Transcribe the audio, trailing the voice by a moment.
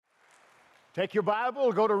Take your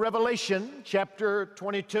Bible, go to Revelation chapter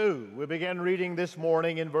 22. We begin reading this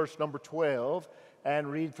morning in verse number 12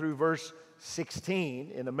 and read through verse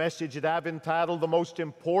 16 in a message that I've entitled The Most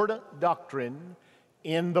Important Doctrine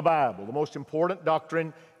in the Bible. The most important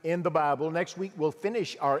doctrine in the Bible. Next week we'll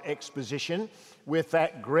finish our exposition with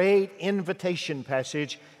that great invitation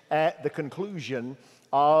passage at the conclusion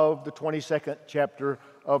of the 22nd chapter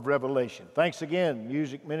of Revelation. Thanks again,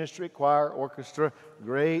 music ministry, choir, orchestra.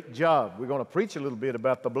 Great job. We're going to preach a little bit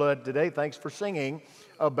about the blood today. Thanks for singing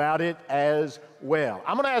about it as well.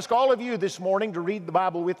 I'm going to ask all of you this morning to read the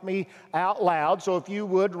Bible with me out loud. So if you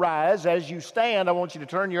would rise as you stand, I want you to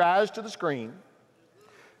turn your eyes to the screen.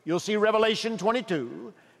 You'll see Revelation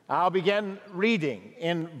 22. I'll begin reading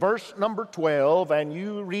in verse number 12, and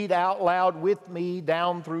you read out loud with me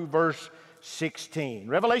down through verse 16.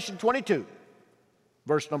 Revelation 22.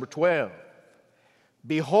 Verse number 12,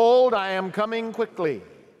 Behold, I am coming quickly.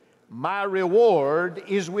 My reward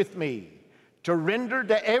is with me, to render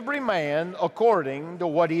to every man according to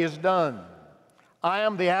what he has done. I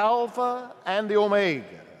am the Alpha and the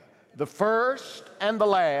Omega, the first and the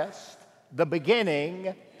last, the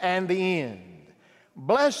beginning and the end.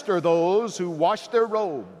 Blessed are those who wash their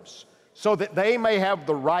robes, so that they may have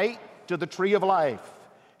the right to the tree of life,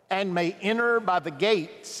 and may enter by the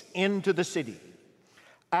gates into the city.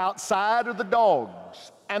 Outside are the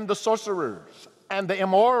dogs, and the sorcerers, and the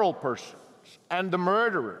immoral persons, and the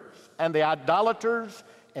murderers, and the idolaters,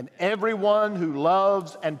 and everyone who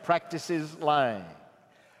loves and practices lying.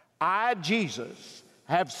 I, Jesus,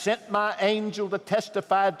 have sent my angel to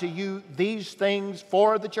testify to you these things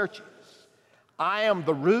for the churches. I am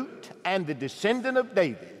the root and the descendant of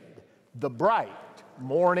David, the bright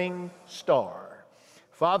morning star.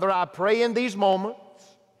 Father, I pray in these moments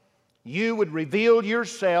you would reveal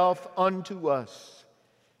yourself unto us.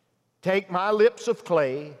 Take my lips of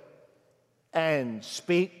clay and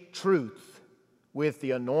speak truth with the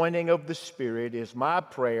anointing of the Spirit is my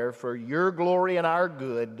prayer for your glory and our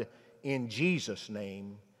good. In Jesus'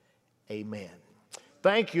 name, amen.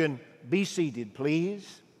 Thank you, and be seated,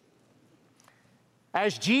 please.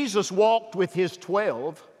 As Jesus walked with his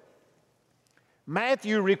 12,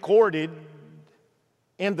 Matthew recorded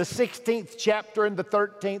in the 16th chapter and the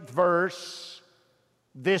 13th verse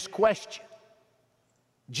this question.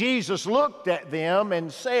 Jesus looked at them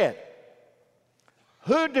and said,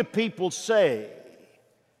 Who do people say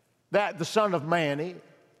that the Son of Man is?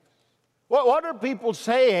 What are people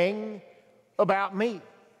saying about me?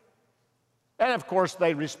 And of course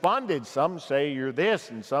they responded. Some say you're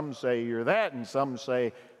this, and some say you're that, and some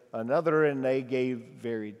say another, and they gave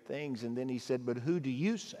varied things. And then he said, But who do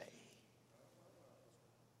you say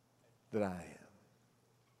that I am?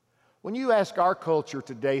 When you ask our culture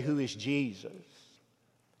today, who is Jesus,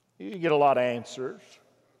 you get a lot of answers.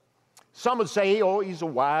 Some would say, oh, he's a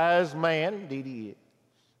wise man. Indeed he is.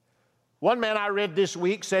 One man I read this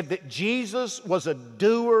week said that Jesus was a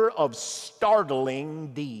doer of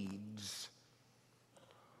startling deeds.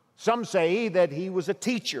 Some say that he was a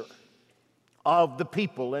teacher of the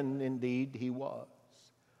people, and indeed he was.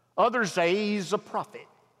 Others say he's a prophet.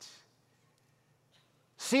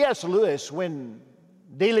 C.S. Lewis, when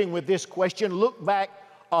dealing with this question, looked back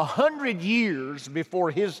 100 years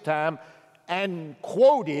before his time and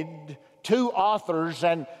quoted two authors,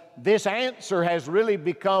 and this answer has really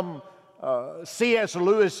become C.S.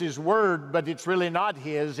 Lewis's word, but it's really not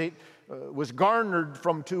his. It was garnered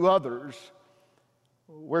from two others,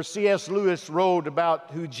 where C.S. Lewis wrote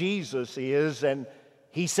about who Jesus is, and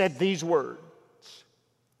he said these words,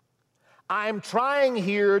 I'm trying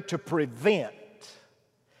here to prevent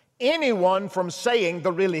anyone from saying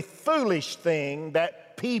the really foolish thing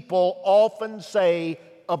that people often say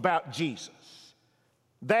about Jesus.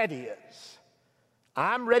 That is,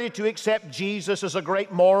 I'm ready to accept Jesus as a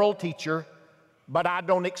great moral teacher, but I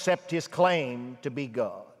don't accept his claim to be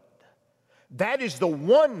God. That is the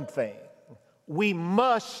one thing we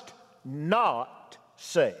must not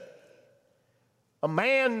say. A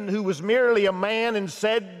man who was merely a man and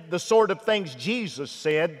said the sort of things Jesus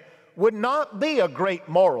said would not be a great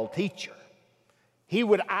moral teacher. He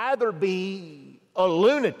would either be a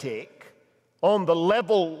lunatic on the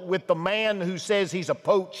level with the man who says he's a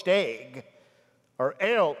poached egg, or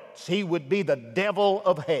else he would be the devil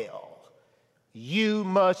of hell. You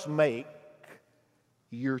must make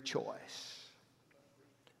your choice.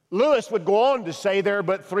 Lewis would go on to say there are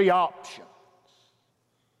but three options.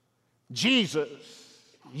 Jesus,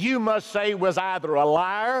 you must say, was either a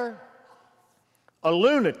liar, a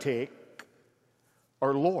lunatic,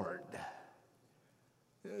 or Lord.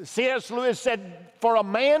 C.S. Lewis said, for a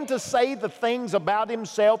man to say the things about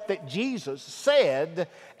himself that Jesus said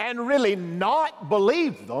and really not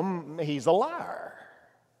believe them, he's a liar.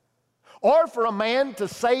 Or for a man to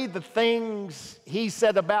say the things he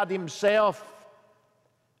said about himself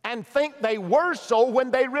and think they were so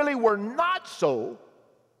when they really were not so,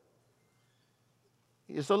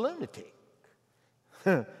 is a lunatic.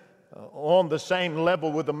 On the same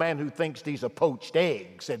level with the man who thinks he's a poached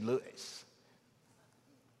egg, said Lewis.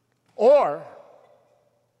 Or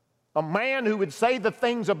a man who would say the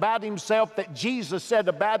things about himself that Jesus said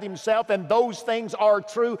about himself, and those things are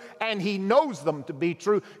true, and he knows them to be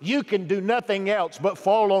true. You can do nothing else but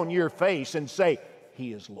fall on your face and say,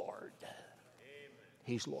 He is Lord.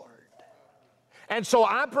 He's Lord. And so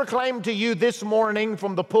I proclaim to you this morning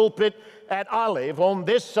from the pulpit at Olive on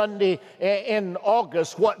this Sunday in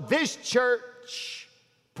August, what this church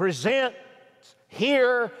presents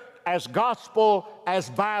here as gospel, as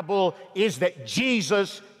Bible, is that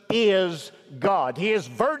Jesus is God. He is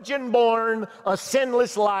virgin born, a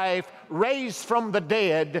sinless life, raised from the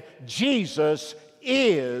dead. Jesus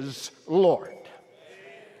is Lord.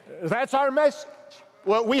 That's our message.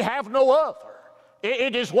 Well, we have no other.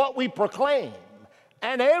 It is what we proclaim.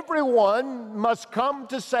 And everyone must come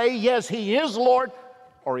to say, yes, He is Lord,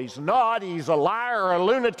 or He's not. He's a liar or a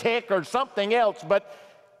lunatic or something else, but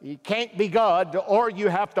He can't be God. Or you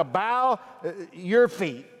have to bow your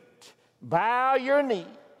feet, bow your knees,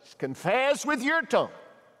 confess with your tongue,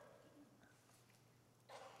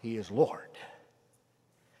 He is Lord.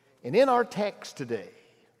 And in our text today,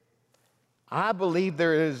 I believe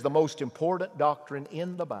there is the most important doctrine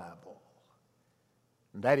in the Bible,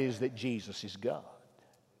 and that is that Jesus is God.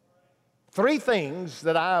 Three things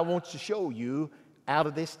that I want to show you out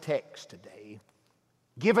of this text today.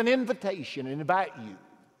 Give an invitation and invite you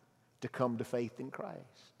to come to faith in Christ.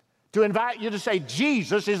 To invite you to say,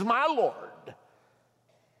 Jesus is my Lord.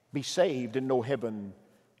 Be saved and know heaven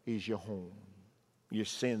is your home. Your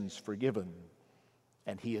sins forgiven,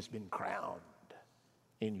 and He has been crowned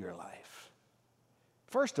in your life.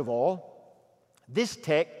 First of all, this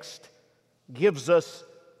text gives us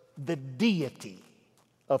the deity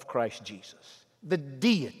of Christ Jesus. The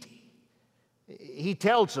deity. He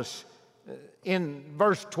tells us in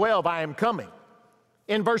verse 12, I am coming.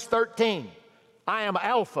 In verse 13, I am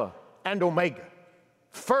Alpha and Omega,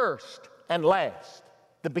 first and last,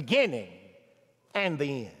 the beginning and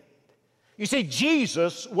the end. You see,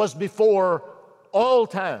 Jesus was before all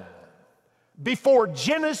time. Before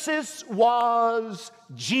Genesis was,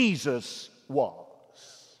 Jesus was.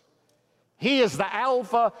 He is the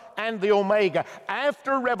Alpha and the Omega.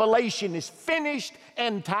 After Revelation is finished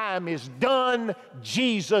and time is done,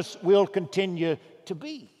 Jesus will continue to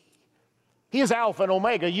be. He is Alpha and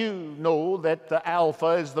Omega. You know that the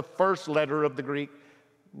Alpha is the first letter of the Greek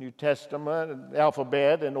New Testament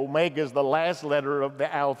alphabet, and Omega is the last letter of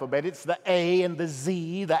the alphabet. It's the A and the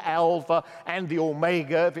Z, the Alpha and the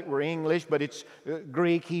Omega, if it were English, but it's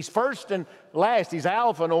Greek. He's first and last. He's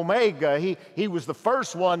Alpha and Omega. He was the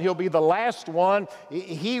first one. He'll be the last one.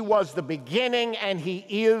 He was the beginning, and He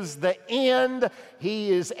is the end.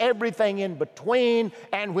 He is everything in between.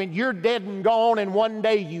 And when you're dead and gone, and one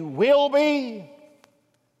day you will be,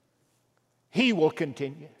 He will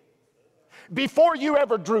continue. Before you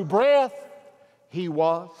ever drew breath, He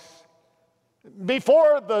was.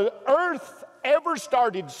 Before the earth ever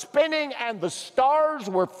started spinning and the stars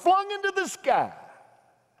were flung into the sky,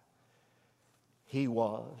 He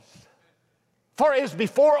was. For as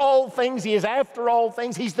before all things, He is after all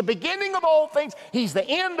things. He's the beginning of all things. He's the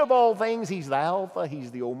end of all things. He's the Alpha.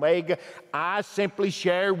 He's the Omega. I simply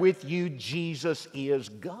share with you, Jesus is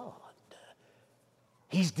God.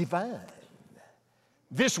 He's divine.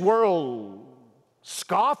 This world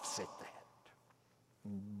scoffs at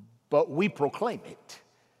that, but we proclaim it.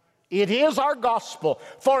 It is our gospel.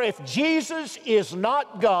 For if Jesus is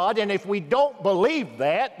not God, and if we don't believe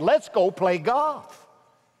that, let's go play golf.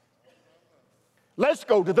 Let's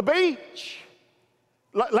go to the beach.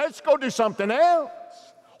 Let's go do something else.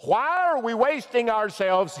 Why are we wasting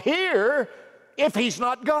ourselves here if He's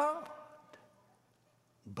not God?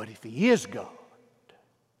 But if He is God,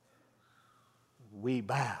 we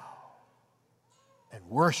bow and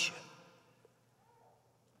worship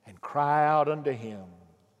and cry out unto Him,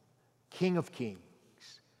 King of kings,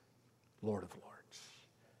 Lord of lords,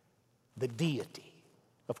 the deity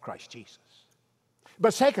of Christ Jesus.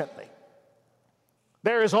 But secondly,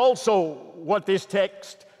 there is also what this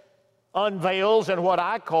text unveils and what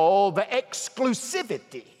I call the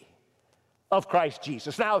exclusivity of Christ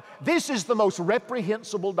Jesus. Now, this is the most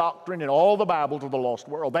reprehensible doctrine in all the Bible to the lost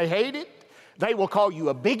world. They hate it. They will call you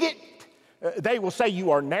a bigot. They will say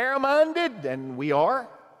you are narrow-minded, and we are.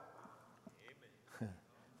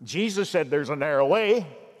 Jesus said there's a narrow way.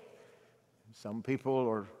 Some people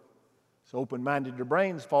are so open-minded their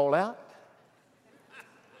brains fall out.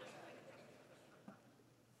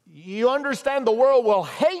 You understand the world will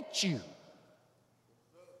hate you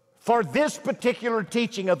for this particular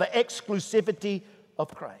teaching of the exclusivity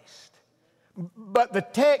of Christ. But the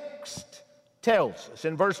text tells us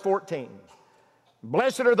in verse 14,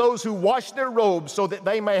 blessed are those who wash their robes so that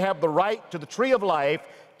they may have the right to the tree of life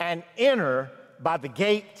and enter by the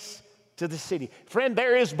gates to the city. Friend,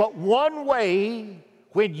 there is but one way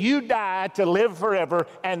when you die to live forever,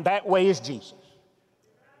 and that way is Jesus.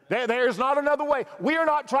 There's not another way. We are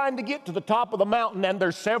not trying to get to the top of the mountain and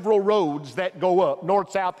there's several roads that go up,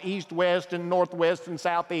 north, south, east, west, and northwest, and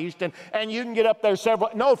southeast, and you can get up there several.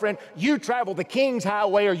 No, friend, you travel the King's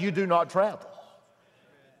Highway or you do not travel.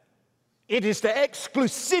 It is the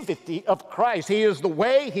exclusivity of Christ. He is the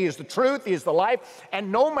way, He is the truth, He is the life,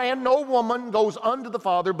 and no man, no woman goes unto the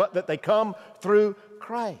Father but that they come through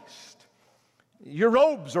Christ. Your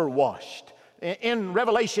robes are washed. In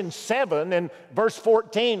Revelation 7 and verse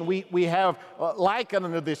 14, we have likened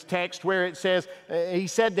unto this text where it says, he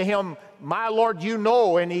said to him, my Lord, you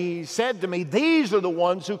know, and he said to me, these are the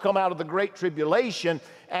ones who come out of the great tribulation,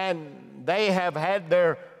 and they have had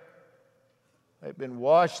they've been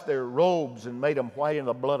washed their robes and made them white in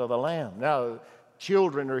the blood of the Lamb. Now,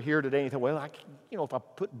 children are here today and think, well, if I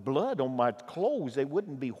put blood on my clothes, they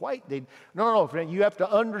wouldn't be white. No, friend, you have to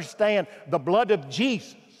understand the blood of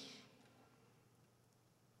Jesus.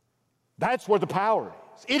 That's where the power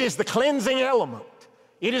is. It is the cleansing element.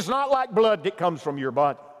 It is not like blood that comes from your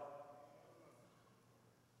body.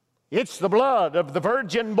 It's the blood of the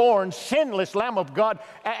virgin-born, sinless Lamb of God.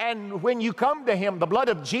 And when you come to Him, the blood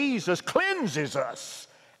of Jesus cleanses us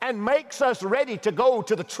and makes us ready to go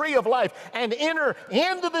to the tree of life and enter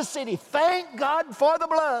into the city. Thank God for the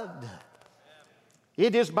blood.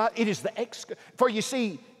 For you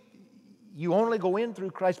see, you only go in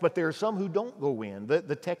through Christ, but there are some who don't go in.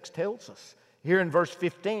 The text tells us here in verse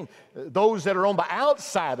 15, those that are on the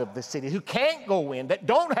outside of the city, who can't go in, that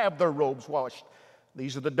don't have their robes washed.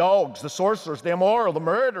 These are the dogs, the sorcerers, the immoral, the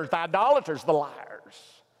murderers, the idolaters, the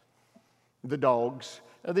liars. The dogs.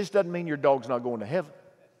 Now, this doesn't mean your dog's not going to heaven.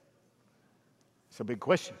 It's a big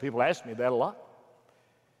question. People ask me that a lot.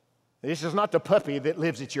 This is not the puppy that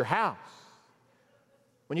lives at your house.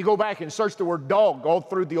 When you go back and search the word dog all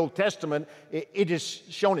through the Old Testament, it is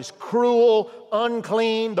shown as cruel,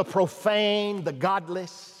 unclean, the profane, the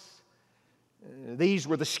godless. These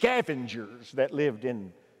were the scavengers that lived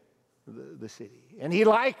in the city. And he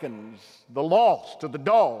likens the lost to the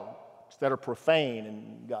dogs that are profane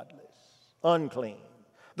and godless, unclean.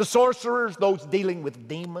 The sorcerers, those dealing with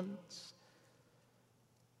demons.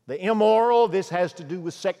 The immoral, this has to do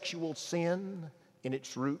with sexual sin in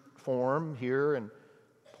its root form here in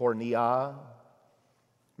porneia.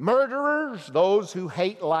 Murderers, those who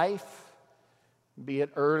hate life, be it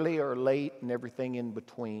early or late and everything in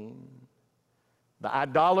between. The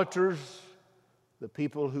idolaters, the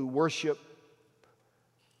people who worship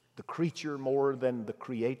the creature more than the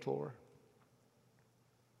Creator.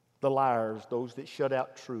 The liars, those that shut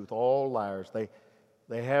out truth, all liars,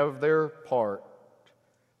 they have their part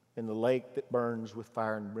in the lake that burns with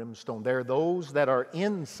fire and brimstone. There are those that are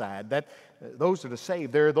inside, those that are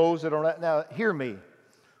saved. There are those that are not. Now, hear me.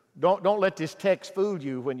 Don't let this text fool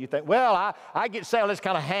you when you think, well, I get saved, let's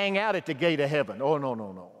kind of hang out at the gate of heaven. Oh,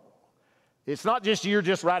 no. It's not just you're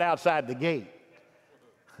just right outside the gate.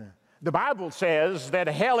 The Bible says that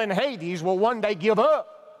hell and Hades will one day give up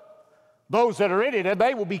those that are in it, and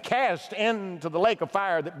they will be cast into the lake of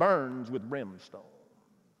fire that burns with brimstone.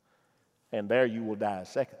 And there you will die a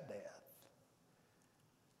second death.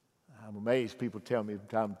 I'm amazed people tell me from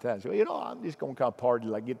time to time, so, I'm just going to kind of party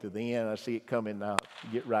till I get to the end. I see it coming now,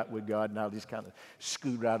 get right with God, and I'll just kind of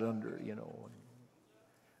scoot right under,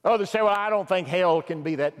 Others say, well, I don't think hell can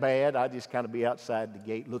be that bad. I just kind of be outside the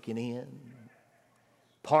gate looking in,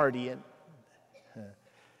 partying.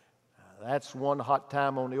 That's one hot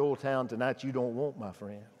time on the old town tonight you don't want, my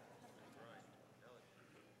friend.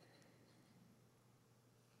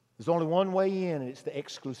 There's only one way in, and it's the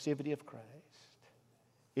exclusivity of Christ.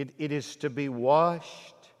 It is to be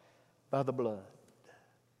washed by the blood.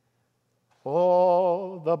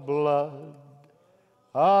 Oh, the blood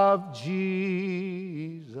of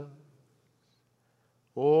Jesus.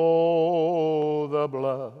 Oh, the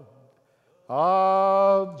blood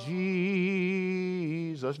of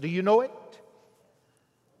Jesus. Do you know it?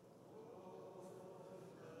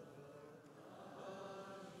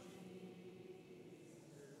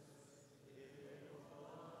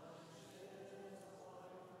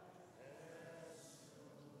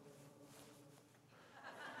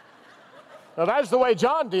 Well, that's the way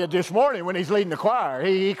John did this morning when he's leading the choir.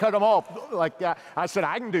 He cut them off. Like I said,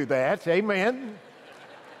 I can do that. Amen.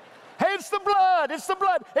 Hey, it's the blood. It's the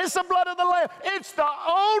blood. It's the blood of the Lamb. It's the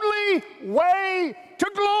only way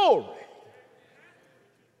to glory.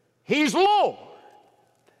 He's Lord.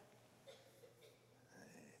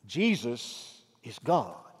 Jesus is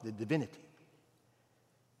God, the divinity.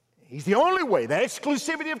 He's the only way, the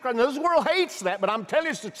exclusivity of Christ. Now, this world hates that, but I'm telling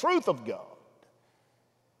you, it's the truth of God.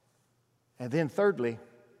 And then thirdly,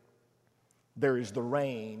 there is the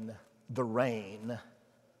reign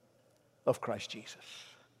of Christ Jesus.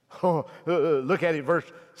 Oh, look at it, verse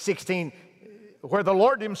 16, where the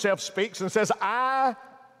Lord himself speaks and says, I,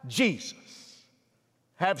 Jesus,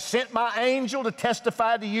 have sent my angel to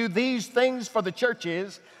testify to you these things for the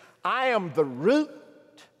churches. I am the root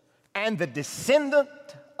and the descendant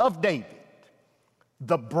of David,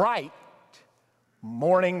 the bright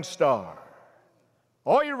morning star.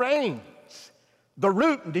 Oh, he reigns, the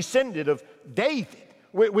root and descendant of David.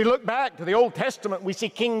 We look back to the Old Testament, we see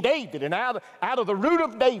King David, and out of the root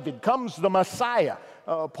of David comes the Messiah.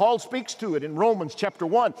 Paul speaks to it in Romans chapter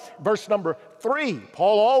 1, verse number 3.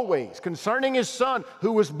 Paul always, concerning his son,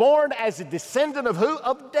 who was born as a descendant of who?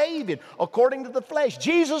 Of David, according to the flesh.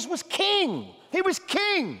 Jesus was king. He was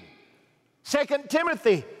king. 2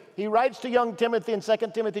 Timothy, he writes to young Timothy in 2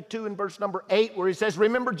 Timothy 2 in verse number 8, where he says,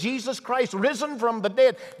 remember Jesus Christ, risen from the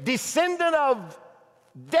dead, descendant of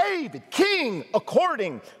David, king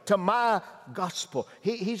according to my gospel.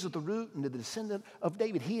 He's the root and the descendant of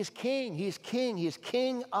David. He is king. He is king. He is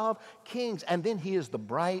king of kings. And then he is the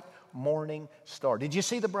bright morning star. Did you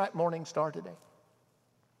see the bright morning star today?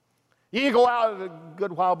 You go out a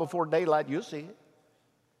good while before daylight, you'll see it.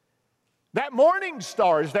 That morning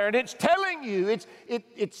star is there, and it's telling you,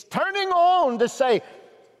 it's turning on to say,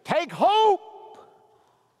 take hope.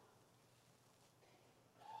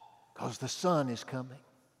 Because the sun is coming.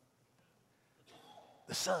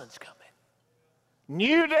 The sun's coming.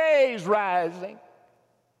 New day's rising.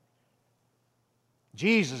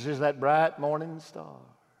 Jesus is that bright morning star.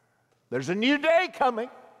 There's a new day coming.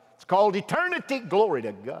 It's called eternity. Glory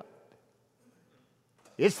to God.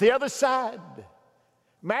 It's the other side.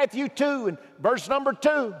 Matthew 2 and verse number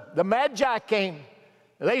 2, the Magi came.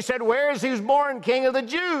 They said, where is he who's born King of the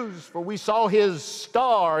Jews? For we saw his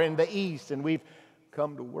star in the east, and we've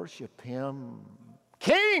come to worship him.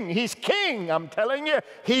 King, he's king, I'm telling you,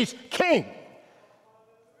 he's king.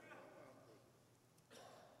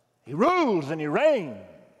 He rules and he reigns.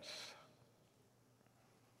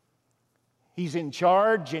 He's in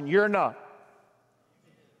charge and you're not.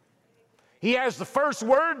 He has the first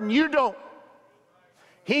word and you don't.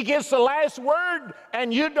 He gets the last word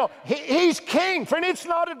and you don't. He's king. Friend, it's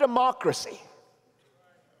not a democracy.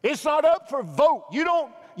 It's not up for vote.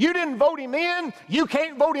 You didn't vote him in. You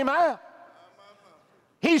can't vote him out.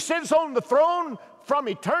 He sits on the throne from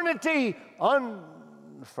eternity on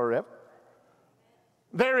forever.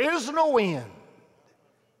 There is no end,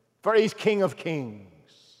 for he's King of kings.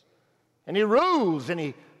 And he rules and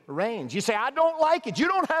he reigns. You say, I don't like it. You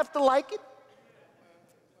don't have to like it.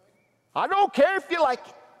 I don't care if you like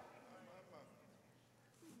it.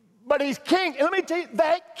 But he's king. And let me tell you,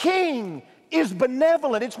 that king is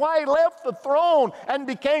benevolent. It's why he left the throne and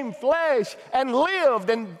became flesh and lived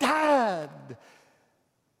and died.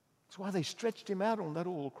 That's why they stretched him out on that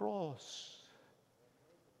old cross.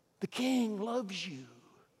 The king loves you.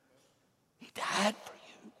 He died for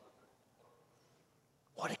you.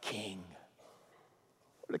 What a king.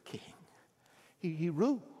 What a king. He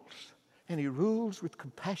rules. And he rules with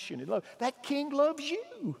compassion and love. That king loves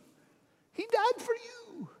you. He died for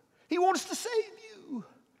you. He wants to save you.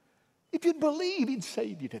 If you'd believe, he'd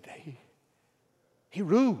save you today. He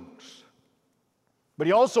rules. But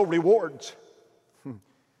he also rewards.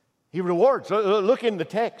 He rewards. Look in the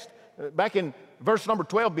text. Back in verse number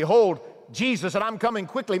 12, behold, Jesus said, I'm coming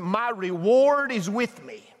quickly. My reward is with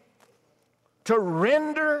me to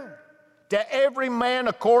render to every man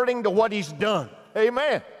according to what he's done.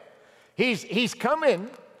 Amen. He's coming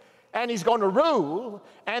and he's going to rule,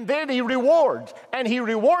 and then he rewards. And he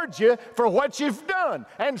rewards you for what you've done.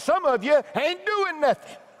 And some of you ain't doing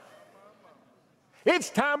nothing. It's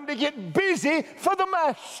time to get busy for the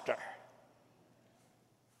master.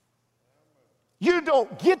 You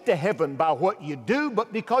don't get to heaven by what you do,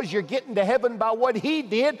 but because you're getting to heaven by what he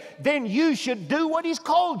did, then you should do what he's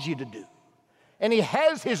called you to do. And he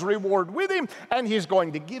has his reward with him, and he's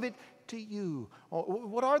going to give it to you.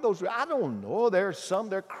 What are those? I don't know. There's some,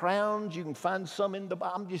 they're crowns. You can find some in the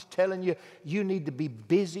Bible. I'm just telling you, you need to be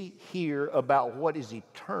busy here about what is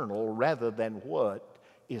eternal rather than what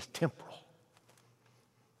is temporal.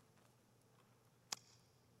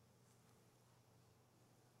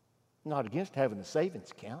 Not against having a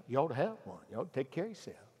savings account. You ought to have one. You ought to take care of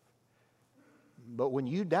yourself. But when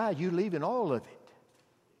you die, you leaving all of it.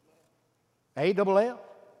 A-double-L.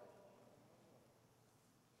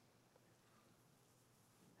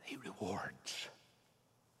 He rewards.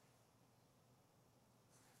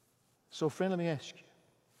 So, friend, let me ask you.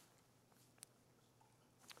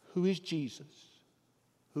 Who is Jesus?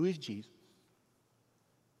 Who is Jesus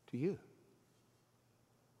to you?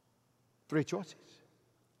 3 choices.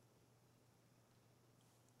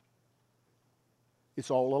 It's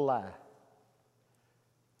all a lie.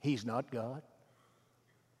 He's not God.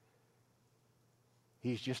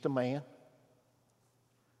 He's just a man.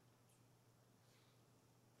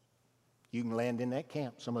 You can land in that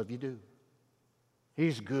camp. Some of you do.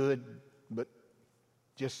 He's good, but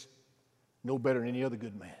just no better than any other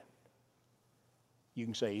good man. You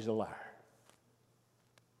can say he's a liar.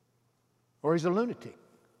 Or he's a lunatic.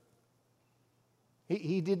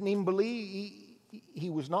 He didn't even believe. He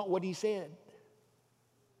was not what he said.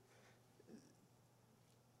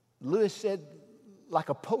 Lewis said, like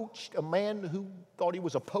a man who thought he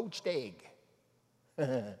was a poached egg.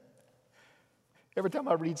 Every time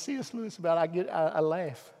I read C.S. Lewis about it, I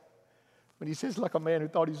laugh. When he says, like a man who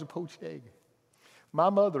thought he was a poached egg. My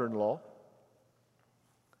mother-in-law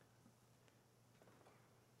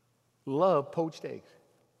loved poached eggs.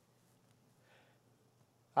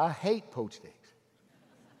 I hate poached eggs.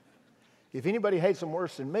 If anybody hates them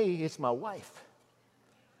worse than me, it's my wife.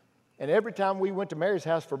 And every time we went to Mary's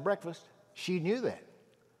house for breakfast, she knew that.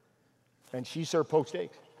 And she served poached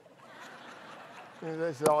eggs.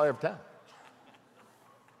 That's all every time.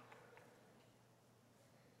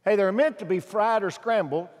 Hey, they're meant to be fried or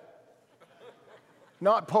scrambled,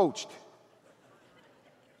 not poached.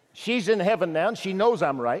 She's in heaven now, and she knows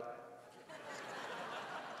I'm right.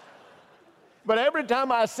 But every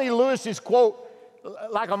time I see Lewis's quote,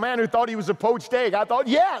 like a man who thought he was a poached egg, I thought,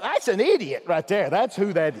 yeah, that's an idiot right there. That's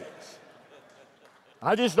who that is.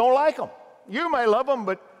 I just don't like him. You may love him,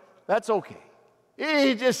 but that's okay.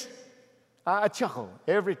 I chuckle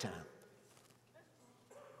every time.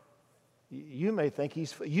 You may think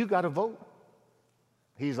you got to vote.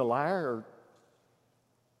 He's a liar or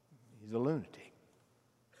he's a lunatic.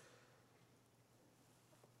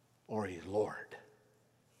 Or he's Lord.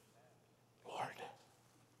 Lord.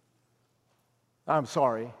 I'm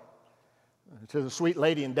sorry to the sweet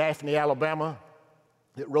lady in Daphne, Alabama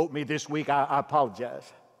that wrote me this week. I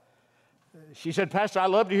apologize. She said, Pastor, I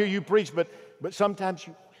love to hear you preach, but sometimes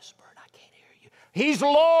you whisper and I can't hear you. He's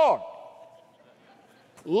Lord.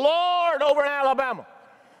 Lord over in Alabama.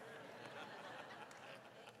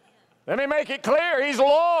 Let me make it clear, he's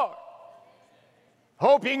Lord.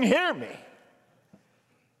 Hope you can hear me.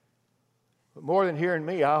 But more than hearing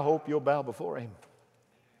me, I hope you'll bow before him.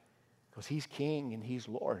 Because he's King and he's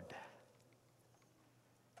Lord.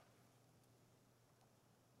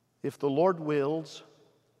 If the Lord wills,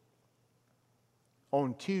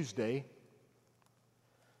 on Tuesday,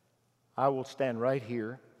 I will stand right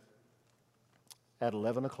here at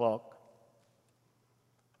 11 o'clock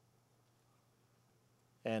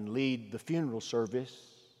and lead the funeral service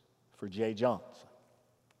for Jay Johnson.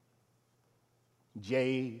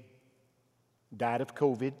 Jay died of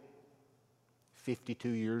COVID, 52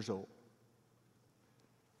 years old.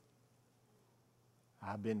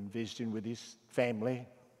 I've been visiting with his family,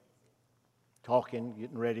 talking,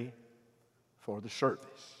 getting ready for the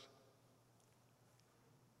service.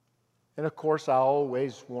 And of course, I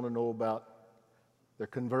always want to know about their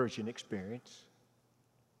conversion experience.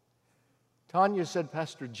 Tanya said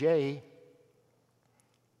Pastor Jay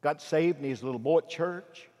got saved and he's a little boy at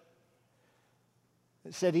church.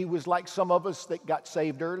 Said he was like some of us that got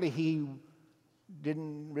saved early. He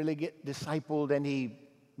didn't really get discipled and he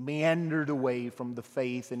meandered away from the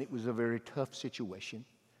faith, and it was a very tough situation.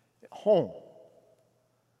 At home,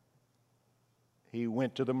 he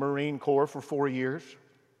went to the Marine Corps for 4 years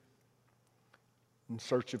in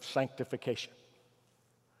search of sanctification.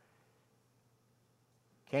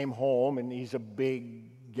 Came home, and he's a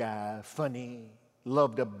big guy, funny,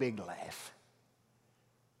 loved a big laugh.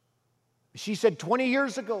 She said 20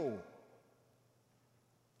 years ago,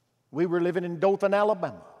 we were living in Dothan,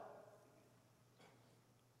 Alabama,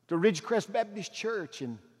 to Ridgecrest Baptist Church,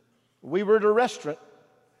 and we were at a restaurant,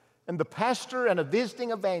 and the pastor and a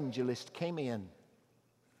visiting evangelist came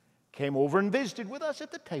over and visited with us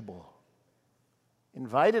at the table,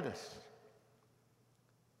 invited us.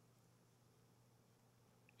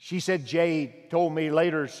 She said, Jay told me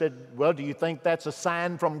later, said, well, do you think that's a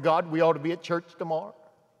sign from God we ought to be at church tomorrow?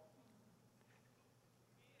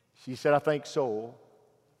 She said, I think so.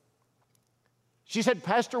 She said,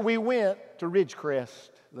 Pastor, we went to Ridgecrest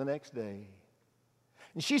the next day.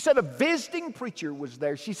 And she said a visiting preacher was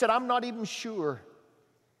there. She said, I'm not even sure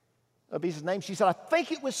of his name. She said, I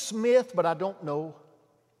think it was Smith, but I don't know.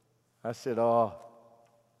 I said, oh,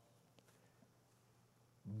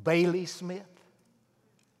 Bailey Smith.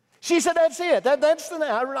 She said, that's it. That's the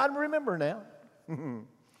name. I remember now.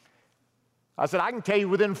 I said, I can tell you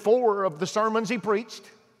within 4 of the sermons he preached.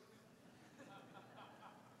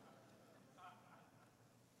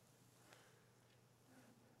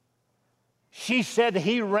 She said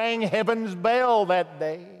he rang heaven's bell that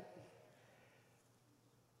day.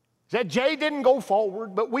 Said Jay didn't go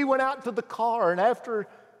forward, but we went out to the car, and after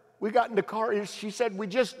we got in the car, she said we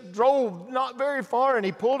just drove not very far, and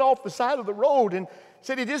he pulled off the side of the road, and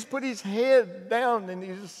said he just put his head down, and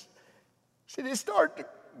he started to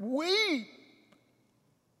weep.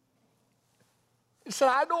 He said,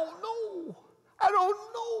 I don't know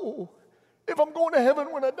if I'm going to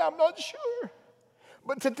heaven when I die. I'm not sure.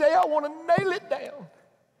 But today I want to nail it down.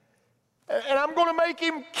 And I'm going to make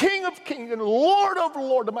him King of Kings and Lord of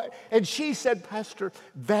Lords. And she said, Pastor,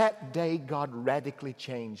 that day God radically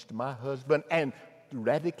changed my husband and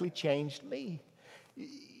radically changed me.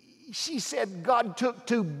 She said God took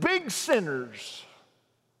 2 big sinners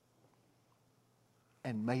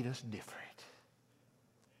and made us different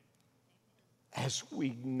as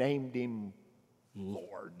we named him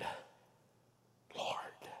Lord. Lord.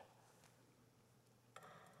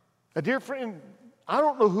 A dear friend, I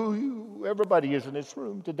don't know who everybody is in this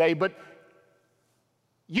room today, but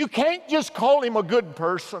you can't just call him a good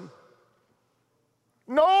person.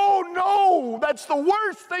 No, that's the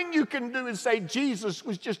worst thing you can do is say Jesus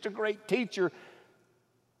was just a great teacher.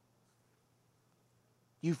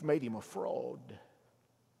 You've made him a fraud.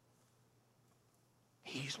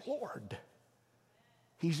 He's Lord.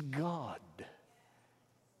 He's God.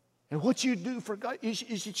 And what you do for God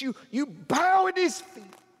is that you bow at his feet.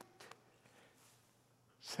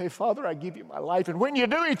 Say, Father, I give you my life. And when you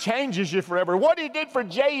do, he changes you forever. What he did for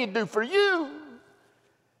Jay, he'd do for you.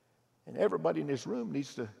 And everybody in this room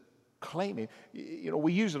needs to claim him. You know,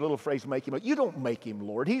 we use a little phrase, make him. You don't make him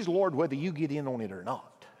Lord. He's Lord whether you get in on it or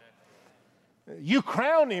not. You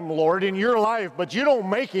crown him Lord in your life, but you don't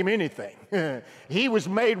make him anything. He was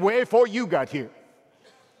made way before you got here.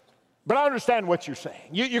 But I understand what you're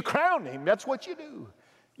saying. You crown him. That's what you do.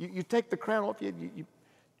 You take the crown off you. You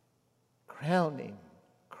crown him.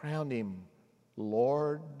 Crown him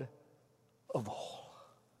Lord of all.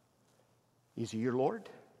 Is he your Lord?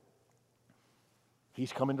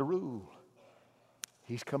 He's coming to rule.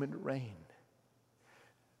 He's coming to reign.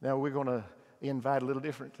 Now we're going to invite a little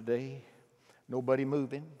different today. Nobody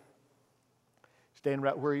moving. Stand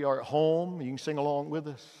right where you are at home. You can sing along with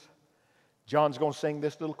us. John's going to sing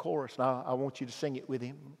this little chorus. Now I want you to sing it with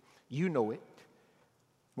him. You know it.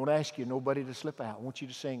 I'm going to ask you, nobody to slip out. I want you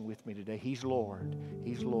to sing with me today. He's Lord.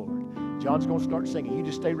 He's Lord. John's going to start singing. You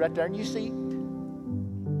just stay right there in your seat.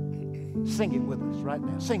 Sing it with us right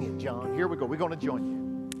now. Sing it, John. Here we go. We're going to join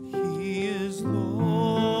you. He is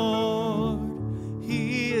Lord.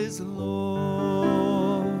 He is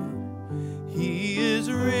Lord. He is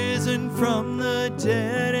risen from the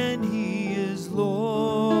dead, and he is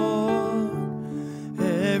Lord.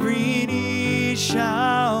 Every knee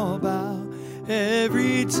shall bow,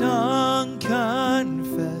 every tongue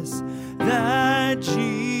confess that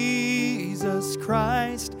Jesus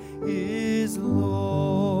Christ is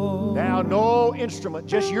Lord. Now, no instrument,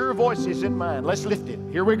 just your voices in mine. Let's lift it.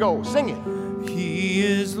 Here we go. Sing it. He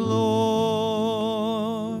is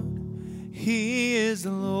Lord. He is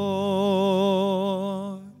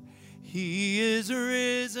Lord. He is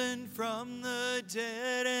risen from the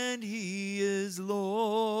dead, and he is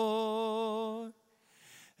Lord.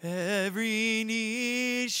 Every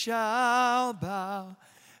knee shall bow,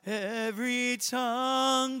 every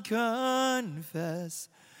tongue confess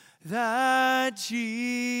that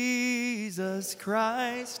Jesus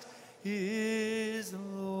Christ is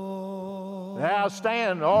Lord. Now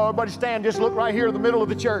stand. Oh, everybody stand. Just look right here in the middle of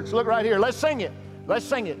the church. Look right here. Let's sing it. Let's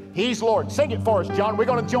sing it. He's Lord. Sing it for us, John. We're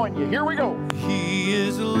going to join you. Here we go. He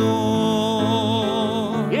is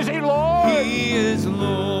Lord. Is he Lord? He is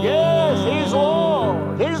Lord. Yes, he's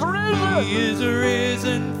Lord. He's risen. He is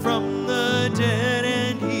risen from the dead,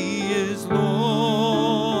 and he is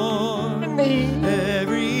Lord.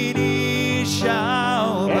 Every knee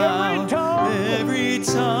shall bow, every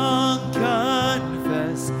tongue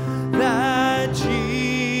confess that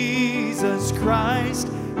Jesus Christ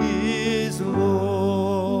is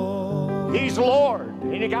Lord. He's Lord.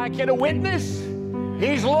 Any guy get a witness?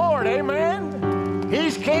 He's Lord. Amen.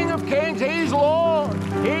 He's King of Kings. He's Lord.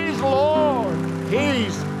 He's Lord.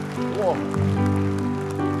 He's Lord.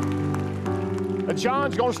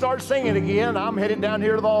 John's going to start singing again. I'm headed down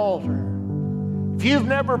here to the altar. If you've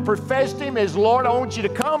never professed Him as Lord, I want you to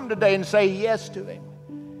come today and say yes to Him.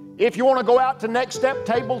 If you want to go out to Next Step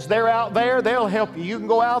tables, they're out there. They'll help you. You can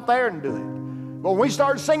go out there and do it. But when we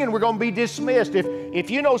start singing, we're going to be dismissed. If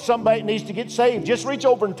you know somebody that needs to get saved, just reach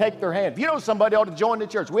over and take their hand. If you know somebody ought to join the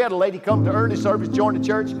church. We had a lady come to early service, join the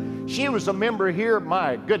church. She was a member here,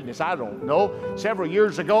 my goodness, I don't know, several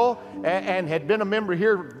years ago, and had been a member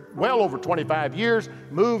here well over 25 years,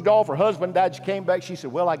 moved off, her husband died, she came back. She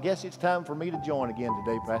said, well, I guess it's time for me to join again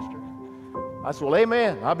today, Pastor. I said, well,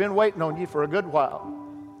 amen. I've been waiting on you for a good while.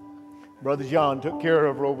 Brother John took care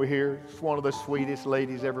of her over here. She's one of the sweetest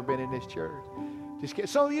ladies ever been in this church.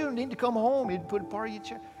 So you need to come home. You'd put a part of your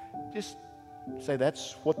church. Just say,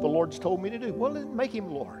 that's what the Lord's told me to do. Well, then make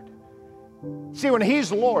Him Lord. See, when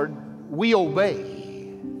He's Lord, we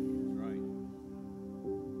obey. Right.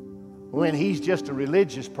 When He's just a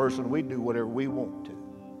religious person, we do whatever we want to.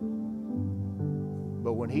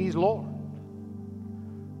 But when He's Lord,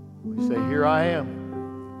 we say, here I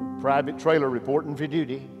am, private trailer reporting for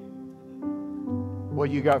duty. What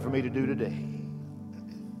you got for me to do today?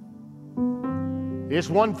 It's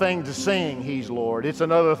one thing to sing, He's Lord. It's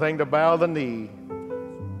another thing to bow the knee,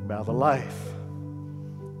 bow the life.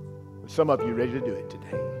 Some of you ready to do it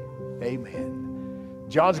today. Amen.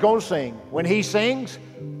 John's going to sing. When he sings,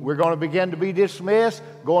 we're going to begin to be dismissed,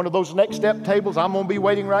 going to those Next Step tables. I'm going to be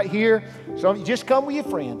waiting right here. So just come with your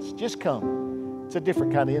friends. Just come. It's a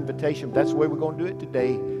different kind of invitation. That's the way we're going to do it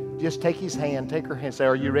today. Just take his hand, take her hand, say,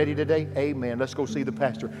 are you ready today? Amen. Let's go see the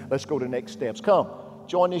pastor. Let's go to Next Steps. Come.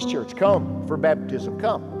 Join this church. Come for baptism.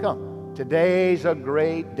 Come. Today's a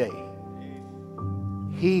great day.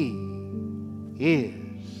 He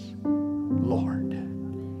is Lord.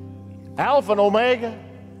 Alpha and Omega,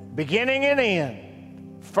 beginning and end,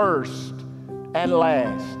 first and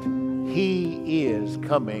last. He is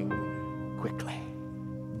coming quickly.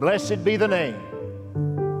 Blessed be the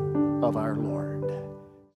name of our Lord.